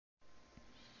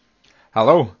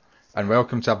Hello, and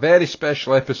welcome to a very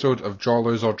special episode of Draw,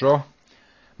 Lose or Draw.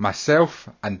 Myself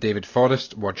and David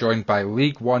Forrest were joined by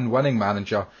League One winning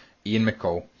manager Ian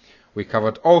McCall. We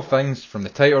covered all things from the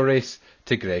title race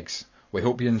to Greggs. We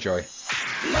hope you enjoy.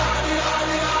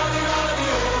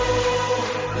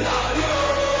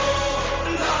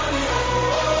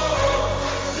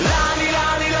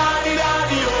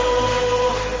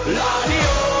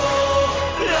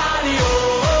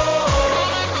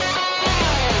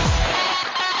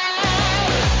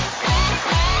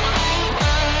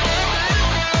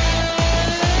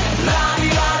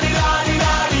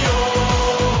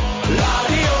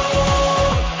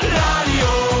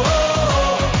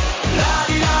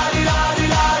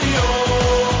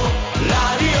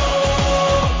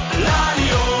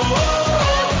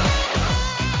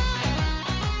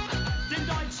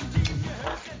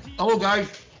 Hello guys.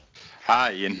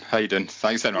 Hi Ian, how you doing?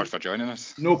 Thanks very much for joining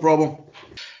us. No problem.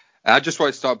 I just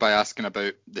want to start by asking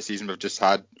about the season we've just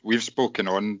had. We've spoken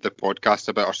on the podcast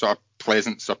about our sort of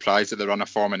pleasant surprise at the run of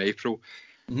form in April.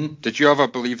 Mm-hmm. Did you ever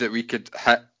believe that we could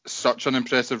hit such an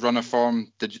impressive run of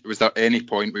form? Was there any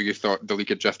point where you thought the league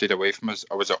had drifted away from us,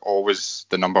 or was it always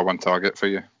the number one target for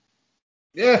you?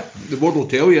 Yeah, the board will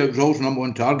tell you it was always the number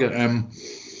one target.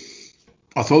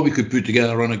 I thought we could put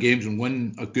together a run of games and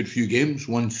win a good few games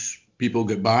once people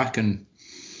get back, and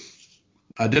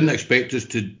I didn't expect us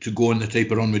to go on the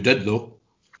type of run we did though.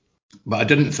 But I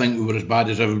didn't think we were as bad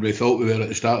as everybody thought we were at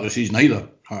the start of the season either.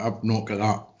 I've not got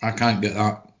that. I can't get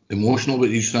that emotional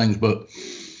with these things, but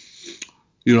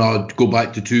you know, I'd go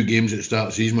back to two games at the start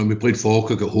of the season when we played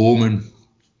Falkirk at home, and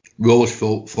we always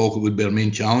thought Falkirk would be our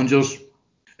main challengers,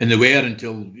 and they were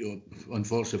until, you know,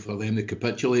 unfortunately for them, they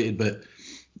capitulated. But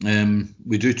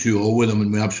we drew 2-2 with them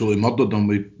and we absolutely murdered them.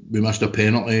 We missed a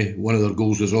penalty. One of their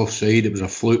goals was offside. It was a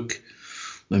fluke.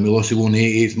 Then we lost the goal in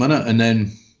the 88th minute. And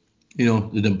then, you know,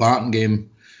 the Dumbarton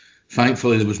game,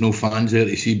 thankfully there was no fans there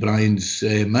to see Brian's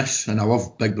miss. And I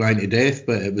love Big Brian to death,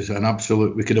 but it was an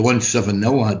absolute... We could have won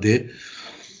 7-0 that day.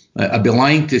 I'd be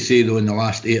lying to say, though, in the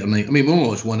last 8 or 9... I mean, we only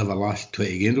lost one of our last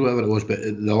 20 games or whatever it was, but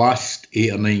the last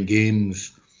 8 or 9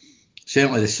 games...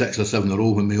 Certainly the 6 or 7 in a row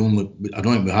when I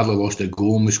don't think we hardly lost a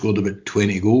goal and we scored about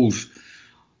 20 goals.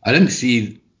 I didn't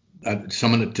see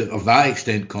someone of that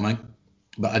extent coming,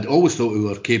 but I'd always thought we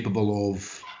were capable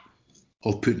of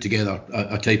putting together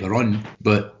a type of run.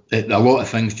 But a lot of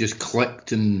things just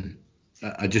clicked, and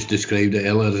I just described it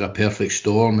earlier as a perfect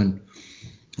storm. And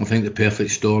I think the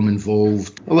perfect storm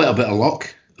involved a little bit of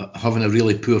luck, having a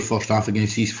really poor first half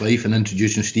against East Fife and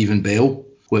introducing Stephen Bell,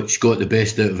 which got the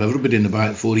best out of everybody in the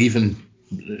back four, even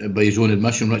by his own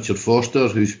admission. Richard Foster,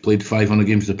 who's played 500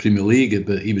 games in the Premier League,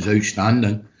 but he was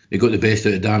outstanding. He got the best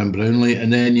out of Darren Brownlie.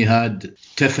 And then you had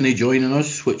Tiffany joining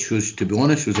us, which was, to be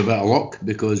honest, was a bit of luck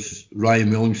because Ryan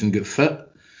Williamson got fit.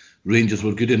 Rangers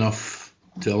were good enough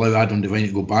to allow Adam Devine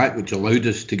to go back, which allowed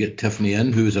us to get Tiffany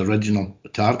in, who was our original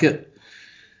target.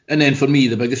 And then for me,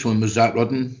 the biggest one was Zach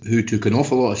Rudden, who took an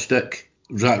awful lot of stick.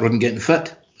 Zach Rudden getting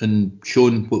fit and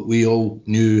showing what we all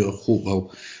knew, or hope,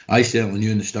 well, I certainly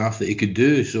knew in the staff that he could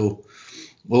do. So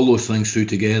all those things threw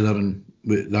together, and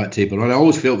with that type of run, I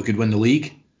always felt we could win the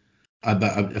league.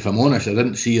 But if I'm honest, I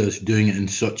didn't see us doing it in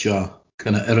such a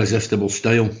kind of irresistible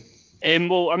style.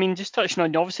 Well, I mean, just touching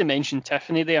on, you obviously mentioned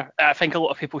Tiffany there. I think a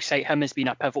lot of people cite him as being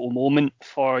a pivotal moment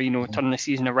for, you know, turning the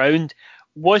season around.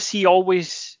 Was he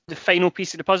always the final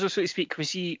piece of the puzzle, so to speak? Was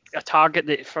he a target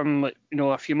that from, you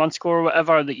know, a few months ago or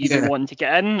whatever that you've been wanting to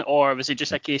get in, or was it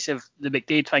just a case of the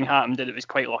McDaid thing happened and it was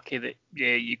quite lucky that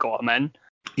you got him in?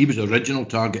 He was the original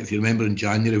target. If you remember in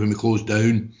January when we closed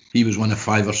down, he was one of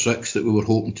 5 or 6 that we were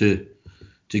hoping to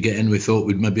get in. We thought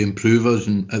would maybe improve us,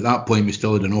 and at that point we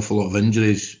still had an awful lot of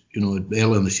injuries. You know,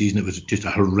 earlier in the season it was just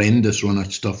a horrendous run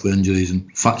of stuff with injuries, and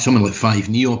something like 5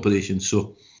 knee operations.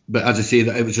 So, but as I say,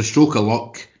 that it was a stroke of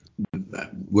luck.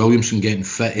 Williamson getting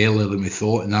fit earlier than we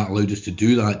thought, and that allowed us to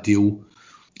do that deal.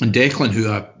 And Declan,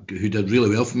 who did really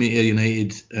well for me at Ayr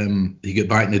United, he got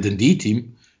back in the Dundee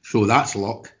team, so that's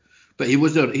luck. But he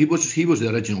was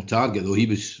the original target, though. He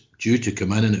was due to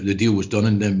come in, and the deal was done,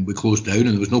 and then we closed down,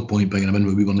 and there was no point bringing him in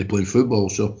when we weren't playing football.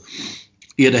 So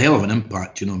he had a hell of an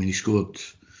impact, you know. I mean, he scored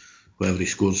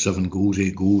 7 goals,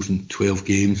 8 goals in 12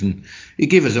 games, and he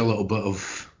gave us a little bit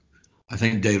of, I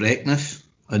think, directness,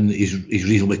 and he's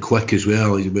reasonably quick as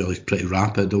well. He's pretty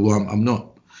rapid, although I'm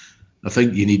not. I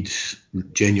think you need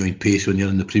genuine pace when you're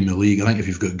in the Premier League. I think if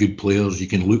you've got good players, you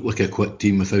can look like a quick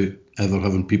team without ever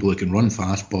having people that can run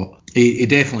fast. But he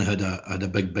definitely had a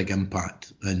big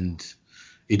impact, and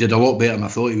he did a lot better than I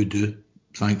thought he would do,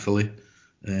 thankfully.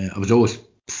 I was always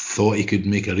thought he could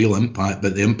make a real impact,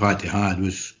 but the impact he had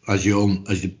was, as you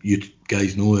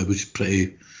guys know, it was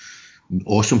pretty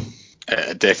awesome.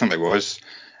 It definitely was.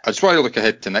 I just want to look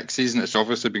ahead to next season. It's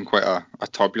obviously been quite a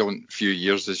turbulent few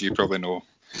years, as you probably know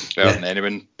better than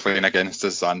anyone, playing against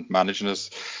us and managing us.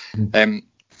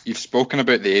 You've spoken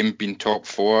about the aim being top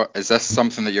four. Is this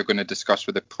something that you're going to discuss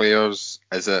with the players?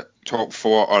 Is it top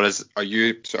four, or are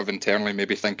you sort of internally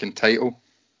maybe thinking title?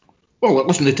 Well,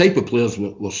 listen, the type of players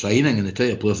we're signing and the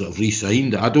type of players that have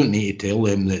re-signed, I don't need to tell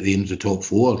them that the aim's the top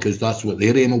four, because that's what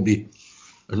their aim will be.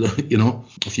 You know,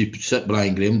 if you sit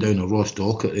Brian Graham down or Ross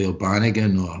Docherty or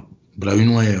Bannigan or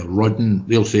Brownlee or Rudden,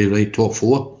 they'll say, right, top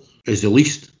four is the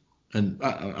least. And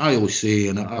I always say,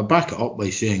 and I back it up by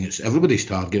saying it's everybody's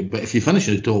target, but if you finish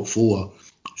in the top four,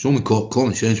 it's only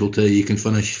common sense will tell you can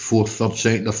finish fourth, third,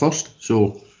 second or first.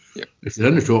 So if you're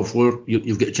in the top four,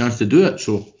 you've got a chance to do it.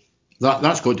 So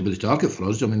that's got to be the target for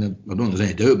us. I mean, I don't think there's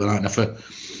any doubt about that. And if I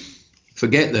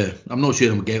forget I'm not sure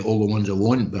I'm going to get all the ones I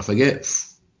want, but if I get,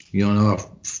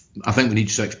 I think we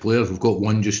need 6 players. We've got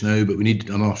 1 just now, but we need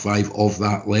another 5 of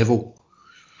that level.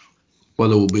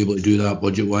 Whether we'll be able to do that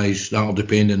budget-wise, that'll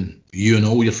depend on you and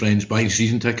all your friends buying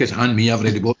season tickets, and me, I've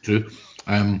already bought 2.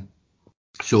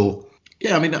 So,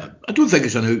 yeah, I mean, I don't think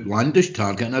it's an outlandish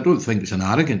target, and I don't think it's an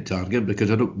arrogant target, because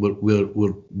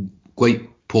we're quite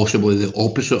possibly the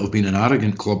opposite of being an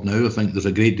arrogant club now. I think there's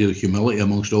a great deal of humility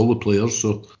amongst all the players.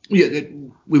 So, yeah,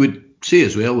 we would say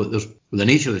as well that with the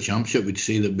nature of the championship, we'd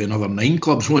say there'd be another 9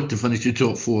 clubs want to finish the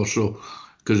top 4, so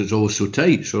because it's always so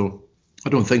tight. So I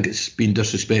don't think it's been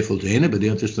disrespectful to anybody.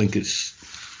 I just think it's,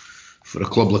 for a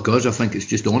club like us, I think it's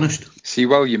just honest. See,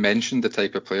 while you mentioned the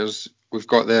type of players we've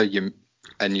got there,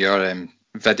 in your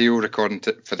video recording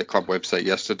for the club website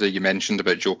yesterday, you mentioned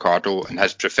about Joe Cardle and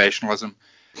his professionalism,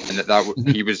 and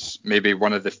that he was maybe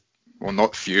one of the, well,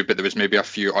 not few, but there was maybe a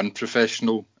few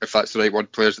unprofessional, if that's the right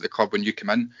word, players at the club when you came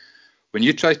in. When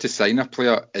you try to sign a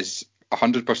player, is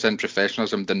 100%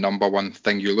 professionalism the number one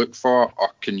thing you look for, or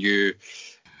can you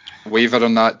waver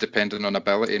on that depending on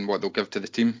ability and what they'll give to the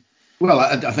team? Well,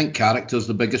 I think character's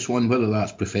the biggest one, whether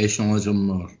that's professionalism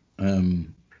or,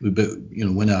 but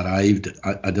when I arrived,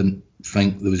 I didn't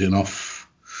think there was enough.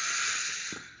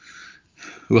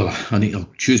 Well, I need to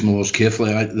choose my words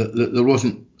carefully. There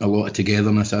wasn't a lot of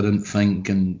togetherness, I didn't think,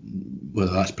 and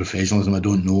whether that's professionalism, I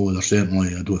don't know. I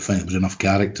don't think there was enough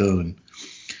character, and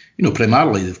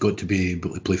primarily they've got to be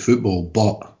able to play football,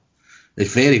 but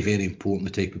it's very, very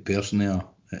important the type of person they are.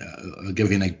 I'll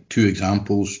give you 2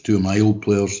 examples, 2 of my old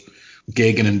players,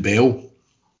 Geoghegan and Bell.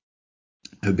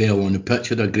 How Bell on the pitch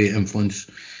had a great influence.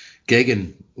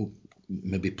 Geoghegan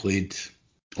maybe played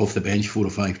off the bench 4 or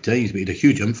 5 times, but he had a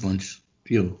huge influence.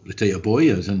 The type of boy he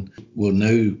is, and we're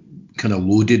now kind of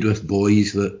loaded with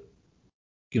boys that,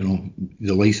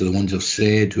 the likes of the ones I've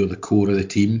said, who are the core of the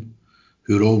team,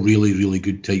 who are all really, really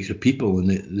good types of people, and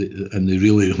they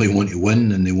really, really want to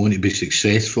win, and they want to be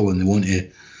successful, and they want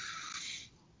to,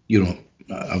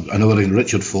 another in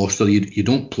Richard Foster, you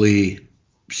don't play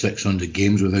 600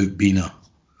 games without being a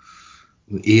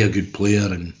good player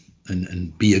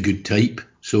and be a good type.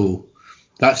 So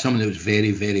that's something that was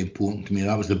very, very important to me.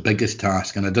 That was the biggest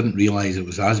task, and I didn't realise it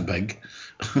was as big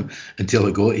until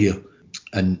I got here.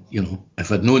 And,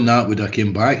 if I'd known that, would I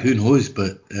came back? Who knows?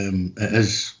 But it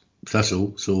is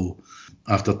Thistle, so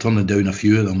after turning down a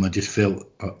few of them, I just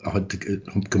felt I had to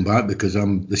come back, because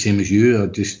I'm the same as you.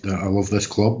 I love this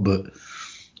club, but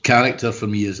character for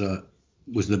me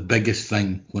was the biggest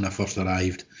thing when I first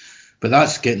arrived. But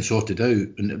that's getting sorted out.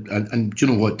 And do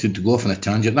you know what? To go off on a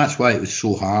tangent, that's why it was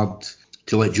so hard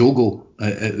to let Joe go.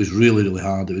 It was really, really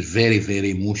hard. It was very,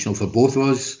 very emotional for both of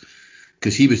us,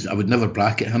 because I would never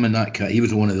bracket him in that cat. He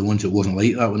was one of the ones that wasn't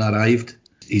like that when I arrived.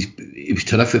 He was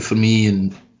terrific for me,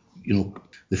 and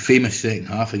the famous second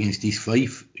half against East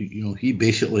Fife, he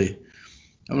basically,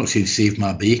 I'm not saying saved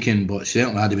my bacon, but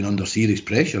certainly had been under serious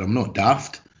pressure. I'm not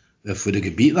daft if we'd have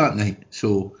got beat that night.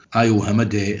 So I owe him a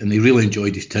debt, and he really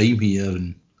enjoyed his time here,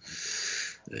 and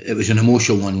it was an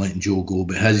emotional one letting Joe go,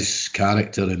 but his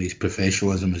character and his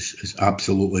professionalism is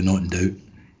absolutely not in doubt.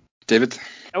 David?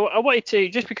 I wanted to,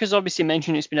 just because obviously you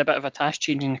mentioned it's been a bit of a task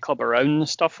changing the club around and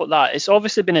stuff like that. It's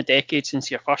obviously been a decade since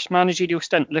your first managerial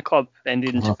stint in the club,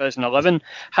 ended in 2011.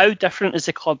 How different is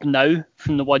the club now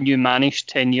from the one you managed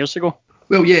 10 years ago?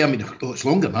 Well, yeah, I mean, it's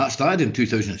longer than that. I started in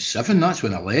 2007. That's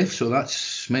when I left, so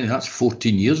that's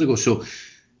 14 years ago. So,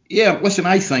 yeah, listen,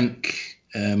 I think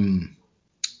one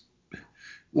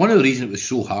of the reasons it was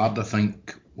so hard, I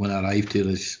think, when I arrived here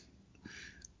is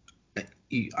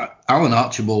Alan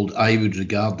Archibald, I would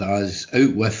regard as,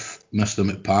 out with Mr.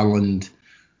 McParland,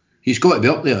 he's got to be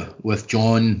up there with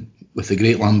John, with the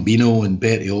great Lambino and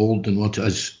Bertie Auld, and what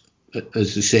as the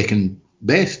second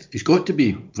best. He's got to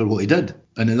be for what he did.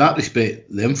 And in that respect,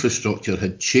 the infrastructure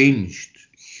had changed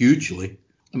hugely.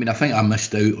 I mean, I think I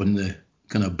missed out on the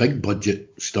kind of big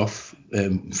budget stuff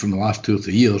from the last 2 or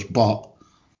 3 years, but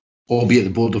albeit the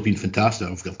board have been fantastic,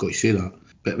 I've got to say that.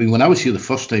 But I mean, when I was here the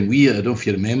first time, I don't know if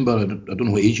you remember, I don't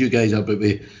know what age you guys are, but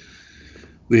we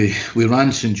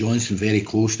ran St Johnstone very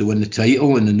close to win the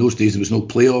title, and in those days there was no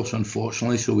playoffs,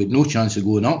 unfortunately, so we had no chance of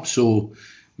going up. So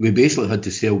we basically had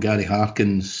to sell Gary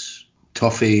Harkins,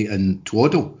 Tuffy and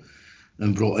Twaddle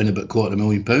and brought in about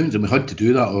 £250,000, and we had to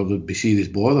do that or there'd be serious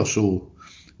bother. So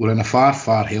we're in a far,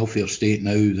 far healthier state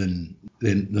now than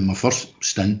my first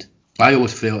stint. I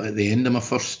always felt at the end of my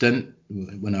first stint,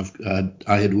 when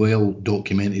I had well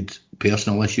documented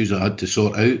personal issues I had to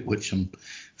sort out, which I'm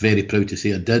very proud to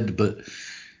say I did, but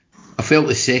I felt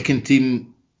the second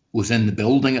team was in the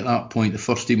building at that point. The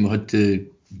first team we had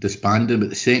to disband them, but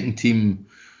the second team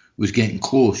was getting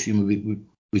close. You know,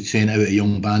 we'd sent out a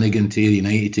young Bannigan to Ayr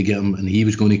United to get him, and he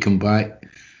was going to come back.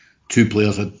 2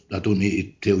 players I don't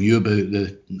need to tell you about,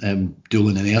 the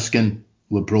Doolan and Erskine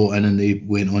were brought in, and they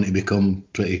went on to become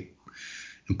pretty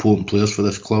important players for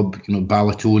this club. You know,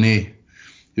 Balatoni,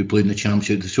 who played in the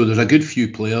Championship. So there's a good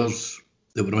few players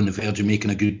that were on the verge of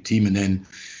making a good team, and then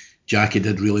Jackie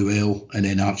did really well, and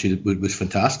then Archie was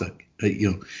fantastic.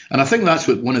 You know, and I think that's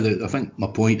what I think my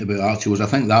point about Archie was, I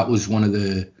think that was one of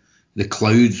the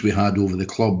clouds we had over the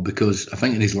club, because I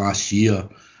think in his last year,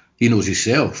 he knows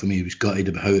himself. I mean, he was gutted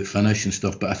about how it finished and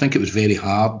stuff, but I think it was very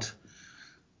hard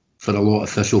for a lot of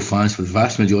Thistle fans, for the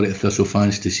vast majority of Thistle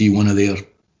fans, to see one of their, I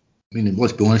mean,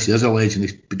 let's be honest, he is a legend.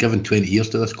 He's been given 20 years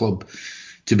to this club,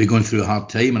 to be going through a hard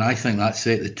time, and I think that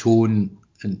set the tone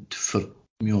for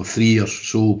 3 or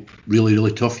so really,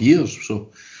 really tough years.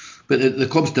 So, but the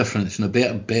club's different. It's in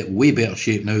a way better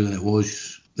shape now than it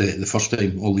was the first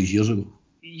time all these years ago.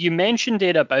 You mentioned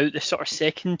there about the sort of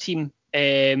second team,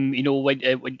 when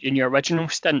in your original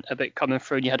stint about coming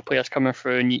through, and you had players coming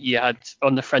through, and you had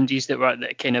on the fringes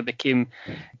that kind of became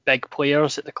big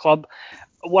players at the club.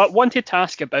 What wanted to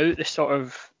ask about the sort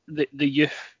of the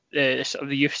youth. Sort of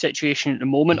the youth situation at the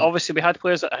moment. Obviously, we had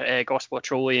players like Gospel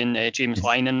Trolley and James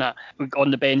Lyon and that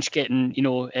on the bench getting,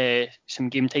 some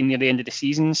game time near the end of the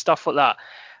season and stuff like that.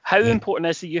 How important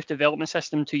is the youth development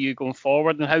system to you going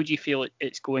forward, and how do you feel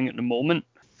it's going at the moment?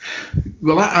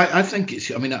 Well, I think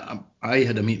it's. I mean, I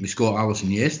had a meeting with Scott Allison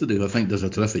yesterday. I think does a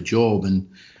terrific job,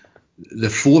 and the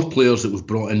 4 players that was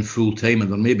brought in full time,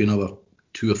 and there may be another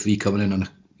 2 or 3 coming in on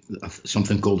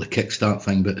something called a kickstart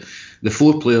thing, but the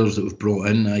 4 players that we've brought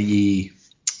in, i.e.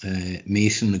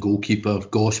 Mason, the goalkeeper,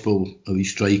 Gospel, a wee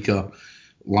striker,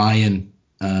 Lyon,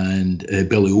 and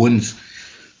Billy Owens,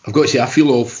 I've got to say, I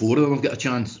feel all 4 of them have got a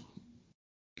chance,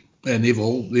 and they've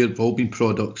all been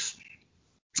products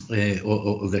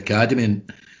of the academy.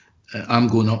 And I'm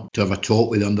going up to have a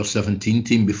talk with the under-17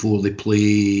 team before they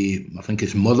play, I think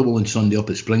it's Motherwell on Sunday up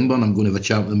at Springburn. I'm going to have a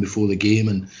chat with them before the game,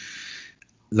 and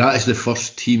that is the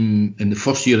first team in the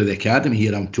first year of the academy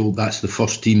here. I'm told that's the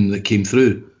first team that came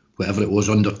through, whatever it was,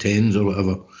 under 10s or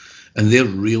whatever, and they're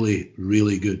really,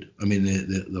 really good. I mean,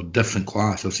 they're different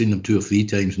class. I've seen them 2 or 3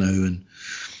 times now, and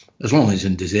as long as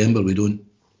in December we don't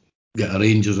get a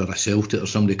Rangers or a Celtic or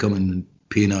somebody coming and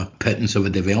paying a pittance of a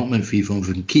development fee from, if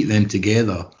we can keep them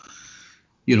together,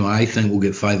 I think we'll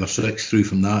get 5 or 6 through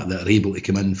from that are able to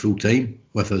come in full time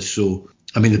with us. So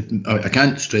I mean, I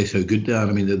can't stress how good they are.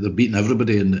 I mean, they're beating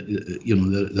everybody, and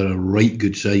they're a right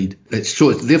good side.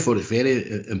 Therefore it's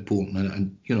very important.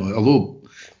 And although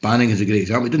Banning is a great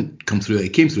example, he didn't come through. He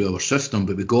came through our system,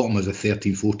 but we got him as a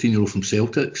 13, 14-year-old from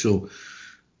Celtic. So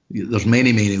there's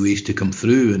many, many ways to come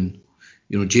through.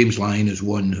 And James Lyon is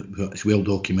one. It's well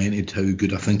documented how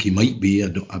good I think he might be. I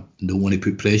don't want to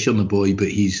put pressure on the boy, but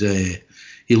he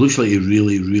looks like he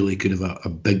really, really could have a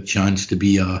big chance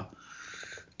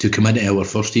to come into our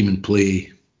first team and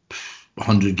play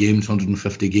 100 games,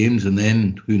 150 games, and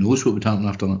then who knows what would happen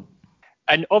after that.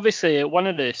 And obviously, one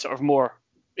of the sort of more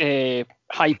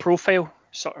high-profile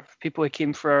sort of people who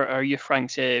came for our youth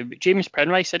ranks, James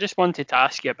Penrice. I just wanted to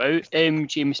ask you about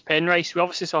James Penrice. We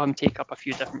obviously saw him take up a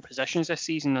few different positions this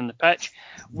season on the pitch.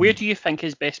 Where do you think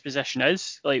his best position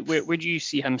is? Like, where do you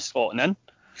see him slotting in?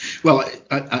 Well,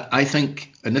 I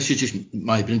think, and this is just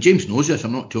my opinion, James knows this,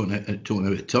 I'm not talking out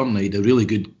of turn. He had a really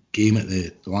good game at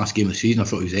the last game of the season. I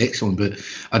thought he was excellent, but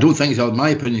I don't think in my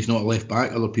opinion, he's not a left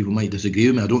back. Other people might disagree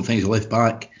with me. I don't think he's a left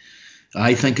back.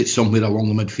 I think it's somewhere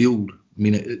along the midfield. I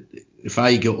mean, if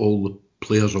I get all the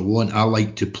players I want, I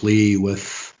like to play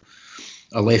with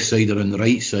a left sider on the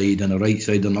right side and a right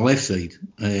side on the left side,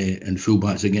 and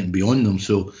fullbacks are getting beyond them.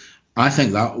 So I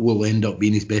think that will end up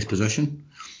being his best position.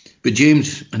 But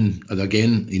James, and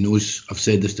again, he knows I've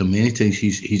said this to him many times.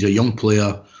 He's a young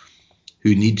player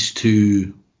who needs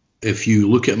to. If you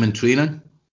look at him in training,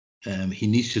 he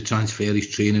needs to transfer his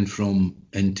training from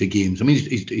into games. I mean,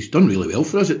 he's done really well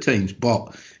for us at times,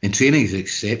 but in training he's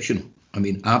exceptional. I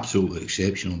mean, absolutely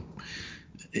exceptional.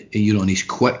 You know, and he's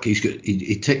quick.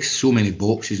 He ticks so many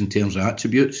boxes in terms of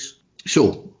attributes.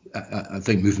 So I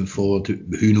think moving forward,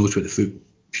 who knows what the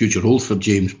future holds for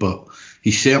James, but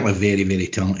he's certainly a very, very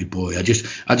talented boy. I just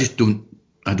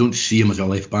don't see him as a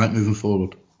left back moving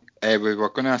forward. We were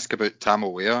going to ask about Tam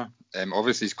O'Weir.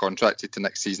 Obviously he's contracted to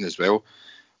next season as well.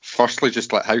 Firstly,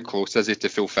 just like how close is he to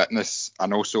full fitness,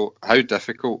 and also how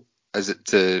difficult is it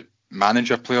to manage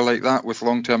a player like that with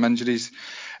long-term injuries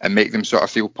and make them sort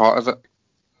of feel part of it?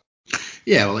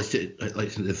 Yeah, well,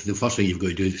 the first thing you've got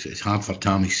to do is it's hard for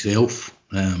Tam himself.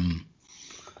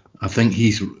 I think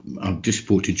I just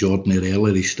spoke to Jordan there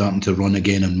earlier. He's starting to run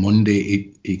again on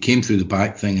Monday. He came through the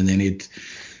back thing, and then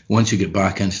once he got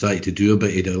back in, started to do a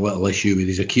bit. He had a little issue with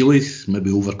his Achilles, maybe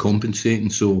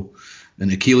overcompensating. So,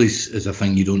 and Achilles is a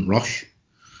thing you don't rush.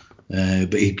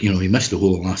 But he missed the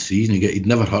whole of last season. He'd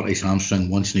never hurt his hamstring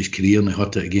once in his career, and he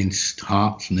hurt it against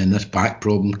Hearts, and then this back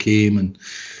problem came. And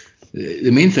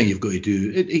the main thing you've got to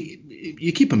do,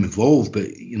 you keep him involved, but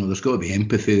there's got to be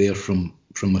empathy there from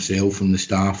myself and the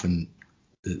staff and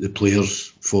the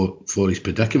players for his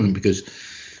predicament, because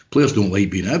players don't like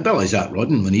being out. A bit like Zach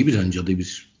Rudden, when he was injured, he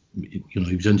was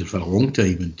injured for a long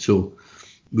time, and so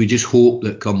we just hope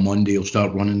that come Monday he'll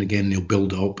start running again, and he'll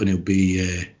build up, and he'll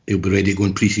be ready to go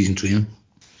in pre-season training.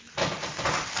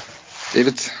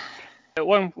 David?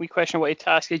 One wee question I wanted to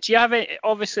ask you. Do you have it?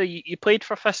 Obviously, you played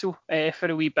for Thistle for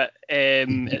a wee bit at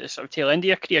the sort of tail end of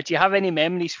your career. Do you have any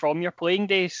memories from your playing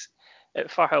days at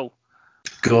Firhill?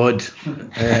 God.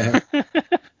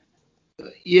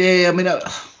 Yeah, I mean,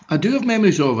 I do have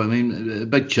memories of it. I mean,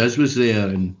 Big Chiz was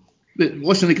there. But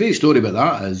listen, the great story about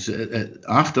that is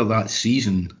after that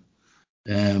season,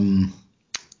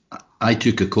 I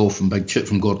took a call from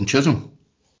Gordon Chisholm.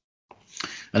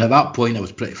 And at that point, I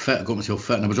was pretty fit. I got myself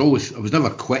fit, and I was never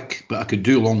quick, but I could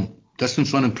do long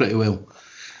distance running pretty well.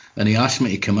 And he asked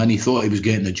me to come in. He thought he was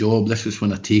getting the job. This was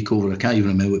when a takeover. I can't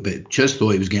even remember it, but Chiz thought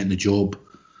he was getting the job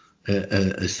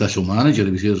as Thistle manager.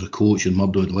 He was here as a coach, and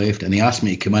Murdo had left. And he asked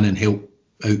me to come in and help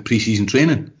out pre-season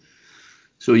training.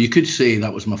 So you could say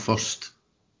that was my first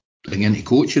thing into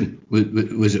coaching.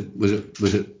 Was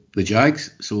it the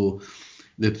Jags? So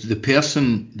the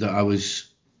person that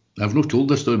I've not told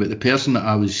this story, but the person that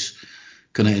I was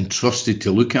kind of entrusted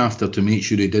to look after to make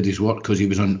sure he did his work, because he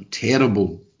was a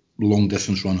terrible long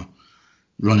distance runner,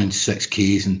 running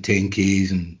 6Ks and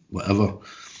 10Ks and whatever.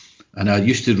 And I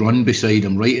used to run beside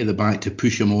him right at the back to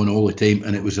push him on all the time,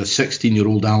 and it was a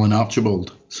 16-year-old Alan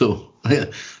Archibald. So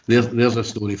there's a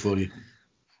story for you.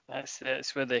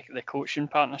 That's where the coaching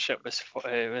partnership was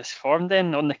formed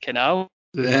then, on the canal.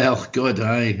 Well, God,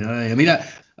 aye. I mean, I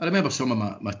remember some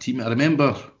of my team. I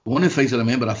remember one of the things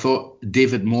I thought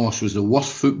David Moss was the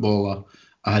worst footballer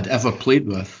I had ever played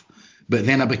with. But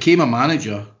then I became a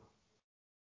manager,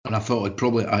 and I thought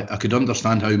I could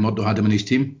understand how Murdo had him in his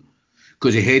team,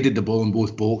 because he headed the ball in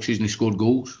both boxes and he scored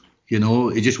goals. He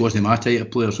just wasn't my type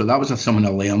of player. So that was something I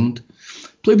learned.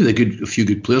 Played with a few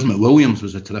good players. Matt Williams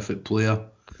was a terrific player.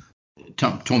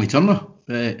 Tommy Turner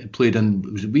played in.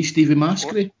 Was it wee Stevie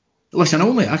Maskery? Listen,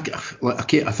 I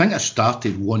think I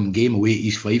started one game away at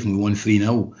East Fife and we won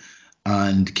 3-0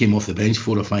 and came off the bench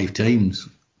 4 or 5 times.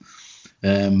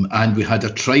 And we had a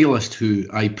trialist who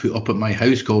I put up at my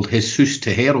house called Jesus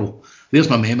Tejero. There's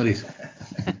my memories.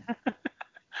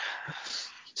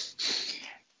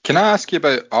 Can I ask you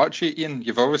about Archie, Ian?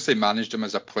 You've obviously managed him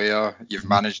as a player. You've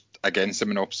managed against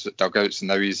him in opposite dugouts, and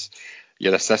now he's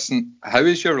your assistant. How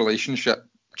has your relationship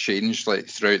changed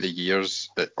throughout the years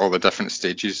at all the different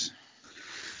stages?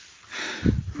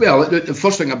 Well, the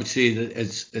first thing I would say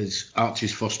is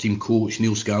Archie's first team coach,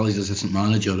 Neil Scally's assistant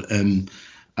manager.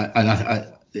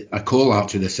 I call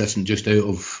Archie the assistant just out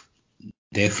of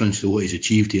deference to what he's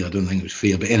achieved here. I don't think it was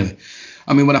fair. But anyway,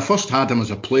 I mean, when I first had him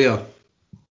as a player,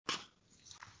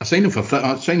 I signed him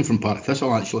from Partick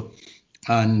Thistle, actually,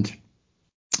 and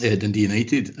Dundee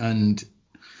United. And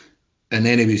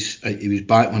then he was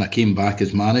back when I came back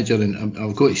as manager. And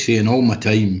I've got to say, in all my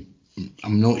time,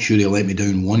 I'm not sure he let me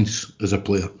down once as a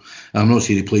player. I'm not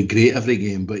saying he played great every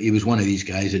game, but he was one of these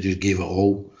guys that just gave it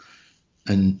all,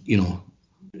 and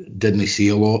didn't say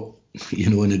a lot,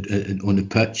 on the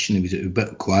pitch, and he was a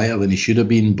bit quieter than he should have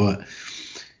been, but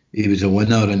he was a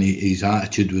winner, and his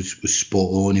attitude was spot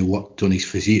on. He worked on his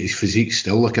physique. His physique's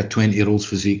still like a 20-year-old's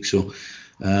physique. So,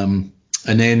 and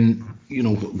then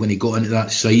when he got into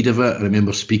that side of it, I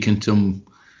remember speaking to him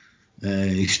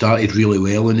He started really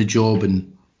well in the job,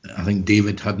 and I think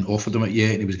David hadn't offered him it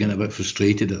yet, and he was getting a bit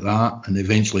frustrated at that, and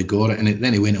eventually got it, and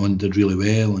then he went on and did really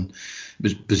well, and it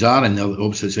was bizarre on the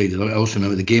opposite side. I also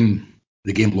remember the game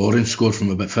Lawrence scored from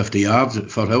about 50 yards at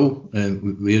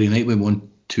Firhill, where United we won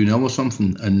 2-0 or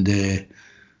something, and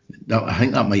I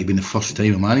think that might have been the first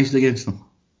time I managed against them.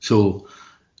 So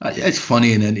it's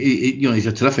funny, and then he's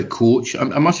a terrific coach. I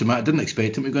must admit, I didn't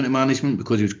expect him to go into management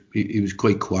because he was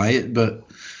quite quiet, but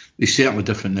he's certainly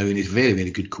different now, and he's a very,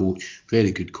 very good coach.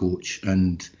 Very good coach.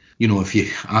 And, if you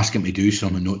ask him to do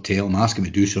something, not tell him, ask him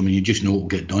to do something, you just know it'll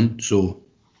get done. So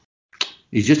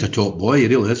he's just a top boy, he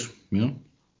really is,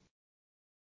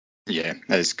 Yeah,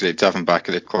 it's great to have him back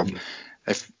at the club.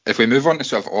 If we move on to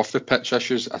sort of off the pitch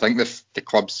issues, I think the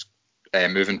club's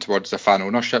moving towards the fan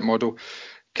ownership model.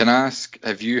 Can I ask,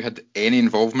 have you had any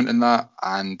involvement in that,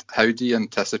 and how do you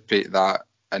anticipate that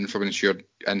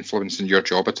influencing your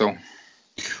job at all?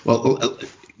 Well,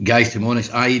 guys, to be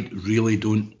honest, I really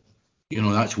don't.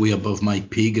 That's way above my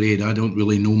pay grade. I don't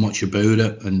really know much about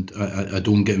it, and I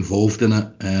don't get involved in it.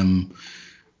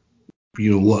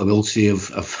 What I will say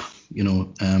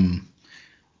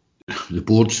the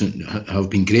boards have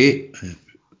been great.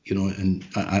 And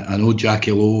I know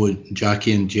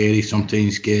Jackie and Jerry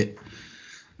sometimes get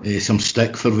some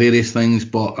stick for various things,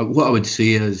 but what I would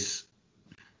say is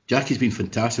Jackie's been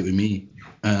fantastic with me,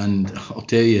 and I'll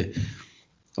tell you,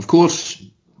 of course,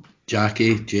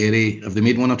 Jackie, Jerry, have they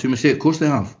made one or two mistakes? Of course they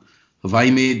have. Have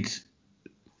I made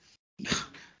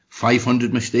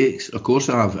 500 mistakes? Of course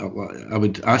I have. I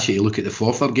would ask you to look at the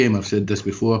Forfar game. I've said this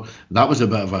before. That was a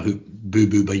bit of a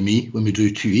boo-boo by me when we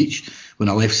drew 2 each, when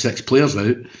I left 6 players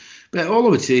out. But all I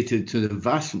would say to the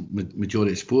vast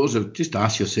majority of supporters is just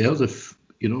ask yourselves if,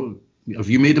 have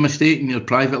you made a mistake in your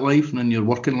private life and in your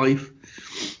working life?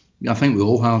 I think we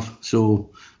all have.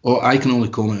 So I can only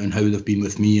comment on how they've been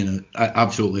with me, and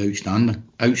absolutely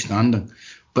outstanding.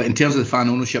 But in terms of the fan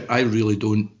ownership, I really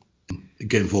don't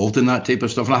get involved in that type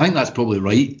of stuff, and I think that's probably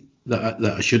right that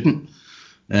I shouldn't.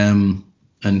 And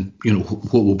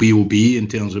what will be in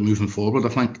terms of moving forward, I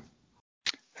think.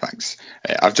 Thanks.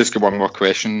 I've just got one more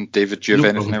question, David. Do you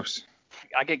have anything else?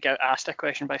 I get asked a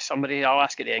question by somebody. I'll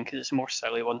ask it at the end because it's a more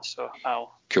silly one. So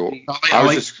I'll. Cool. I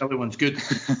like silly ones. Good.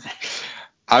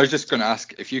 I was just going to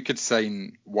ask, if you could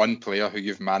sign one player who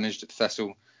you've managed at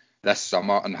Thistle this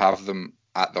summer and have them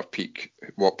at their peak,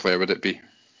 what player would it be?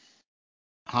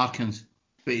 Harkins.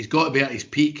 But he's got to be at his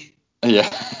peak. Yeah.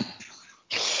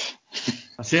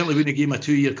 I certainly wouldn't give him a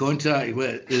 2-year contract.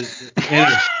 Anyway.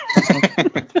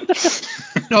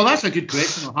 No, that's a good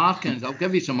question. Harkins. I'll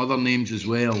give you some other names as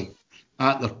well.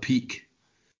 At their peak.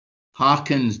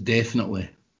 Harkins, definitely.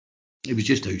 He was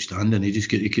just outstanding.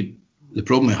 He could. The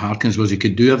problem with Harkins was he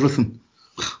could do everything.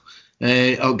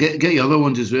 I'll get you other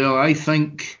ones as well. I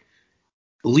think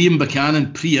Liam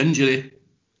Buchanan, pre-injury,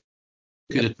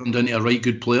 could have turned into a right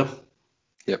good player.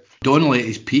 Yep. Donnelly at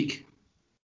his peak.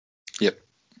 Yep.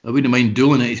 I wouldn't mind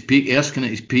Doolan at his peak, Erskine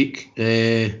at his peak.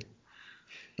 There's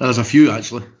a few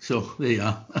actually. So there you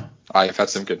are. I've had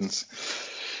some good ones.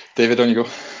 David, on you go.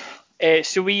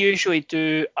 So we usually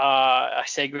do a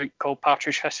segment called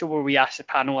Partridge Whistle where we ask the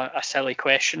panel a silly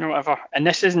question or whatever. And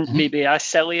this isn't maybe as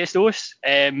silly as those.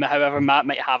 However, Matt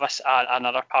might have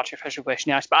another Partridge Whistle question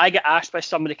to ask. But I get asked by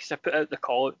somebody, because I put out the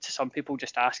call to some people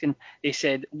just asking. They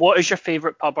said, what is your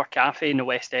favourite pub or cafe in the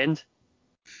West End?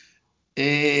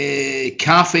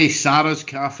 Cafe, Sarah's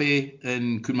Cafe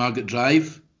in Coonmarket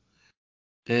Drive.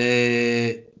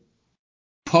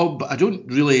 Pub,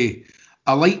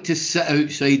 I like to sit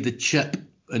outside the Chip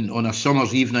on a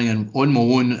summer's evening and on my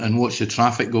own and watch the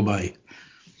traffic go by.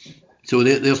 So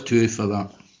there's 2 for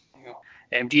that.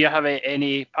 Do you have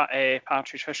any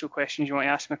Partridge Whistle questions you want to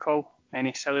ask McCall?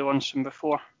 Any silly ones from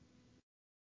before?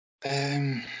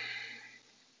 How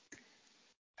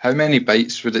many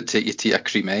bites would it take you to eat a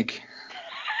cream egg?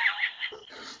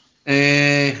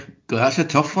 That's a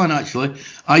tough one, actually.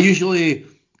 I usually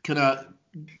kind of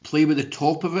play with the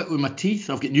top of it with my teeth.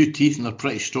 I've got new teeth and they're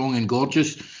pretty strong and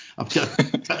gorgeous. I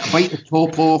bite the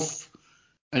top off,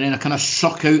 and then I kind of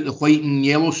suck out the white and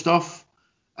yellow stuff,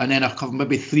 and then I have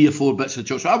maybe 3 or 4 bits of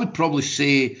chocolate. So I would probably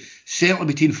say certainly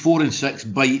between 4 and 6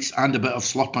 bites and a bit of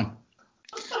slurping.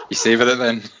 You savour it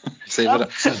then?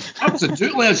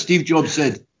 Absolutely, as Steve Jobs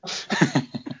said.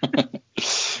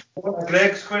 What,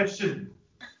 Greg's question?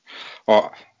 Okay.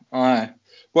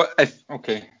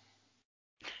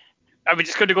 Are we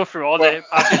just going to go through all the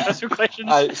Partridge Whistle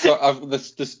questions? So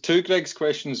there's 2 Greg's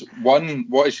questions. 1,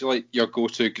 what is your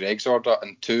go-to Greg's order?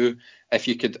 And 2, if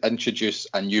you could introduce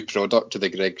a new product to the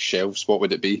Greg's shelves, what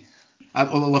would it be?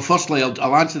 Firstly,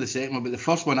 I'll answer the second one, but the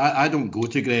first one, I don't go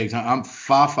to Greg's. I'm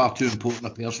far too important a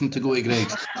person to go to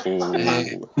Greg's.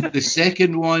 The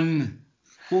second one,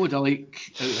 what would I like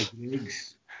out of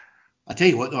Greg's? I tell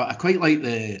you what, though, I quite like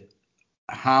the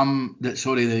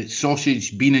the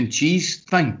sausage, bean and cheese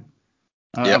thing.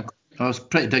 I was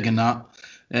pretty digging that.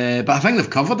 But I think they've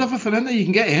covered everything in there. You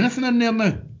can get anything in there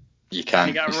now. You can.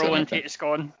 You get a roll and potato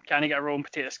scone. Can you get a roll and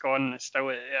potato scone? It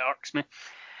irks me.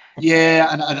 Yeah,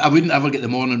 and I wouldn't ever get the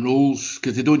morning rolls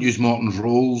because they don't use Morton's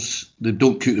rolls. They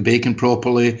don't cook the bacon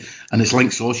properly, and it's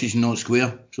link sausage and not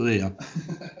square. So there you are.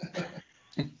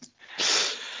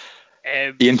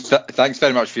 Ian, thanks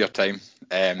very much for your time.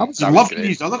 I was loving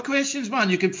these other questions, man.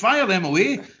 You can fire them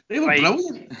away. They were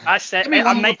brilliant. That's it.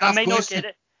 I might not get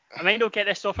it. I might not get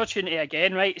this opportunity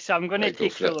again, right? So I'm going to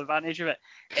take full advantage of it.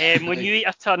 When you eat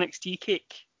a Turnix tea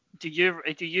cake, do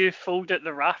you fold it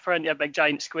the wrapper into a big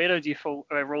giant square, or do you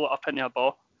roll it up into a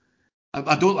ball?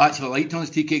 I don't actually like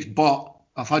Turnix tea cakes, but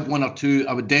I've had one or two.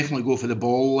 I would definitely go for the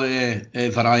ball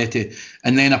variety,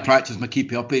 and then I practice my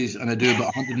keepy uppies, and I do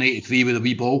about 183 with a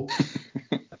wee ball.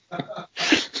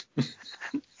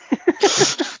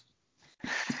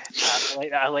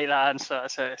 I like that answer.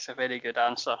 It's a very good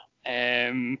answer.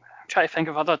 I'm trying to think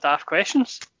of other daft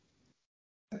questions.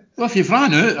 Well, if you've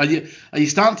ran out, are you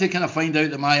starting to kind of find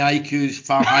out that my IQ is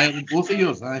far higher than both of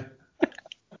yours? Aye.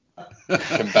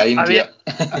 Combined,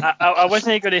 I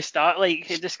wasn't going to start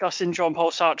discussing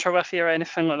Jean-Paul Sartre with you or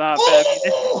anything like that.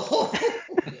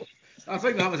 But I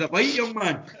think that was a bite, young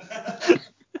man.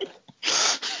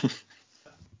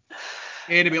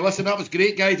 Anyway, listen, that was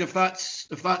great, guys. If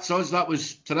that's us, that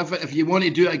was terrific. If you want to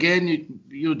do it again,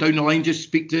 you down the line, just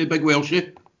speak to Big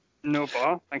Welshie. No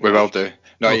problem. We will do.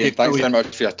 No, okay, Ian, thanks very much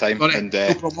for your time. Right. And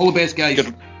no problem. All the best, guys.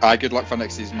 Good luck for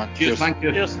next season, man. Cheers. Thank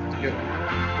you. Cheers.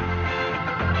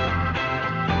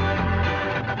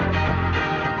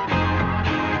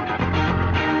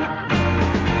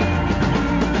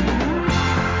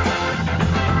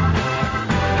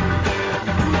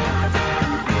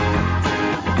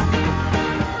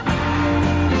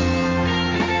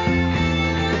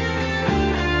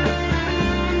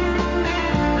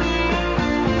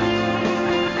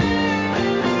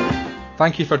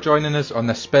 Thank you for joining us on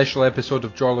this special episode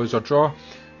of Draw, Lose or Draw.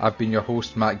 I've been your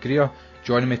host, Matt Greer.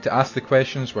 Joining me to ask the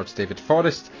questions was David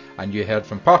Forrest, and you heard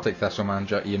from Partick Thistle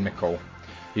manager Ian McCall.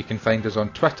 You can find us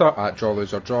on Twitter at Draw,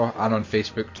 Lose or Draw, and on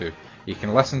Facebook too. You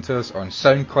can listen to us on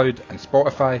SoundCloud and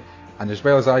Spotify, and as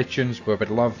well as iTunes, where we'd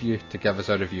love you to give us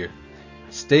a review.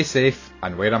 Stay safe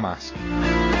and wear a mask.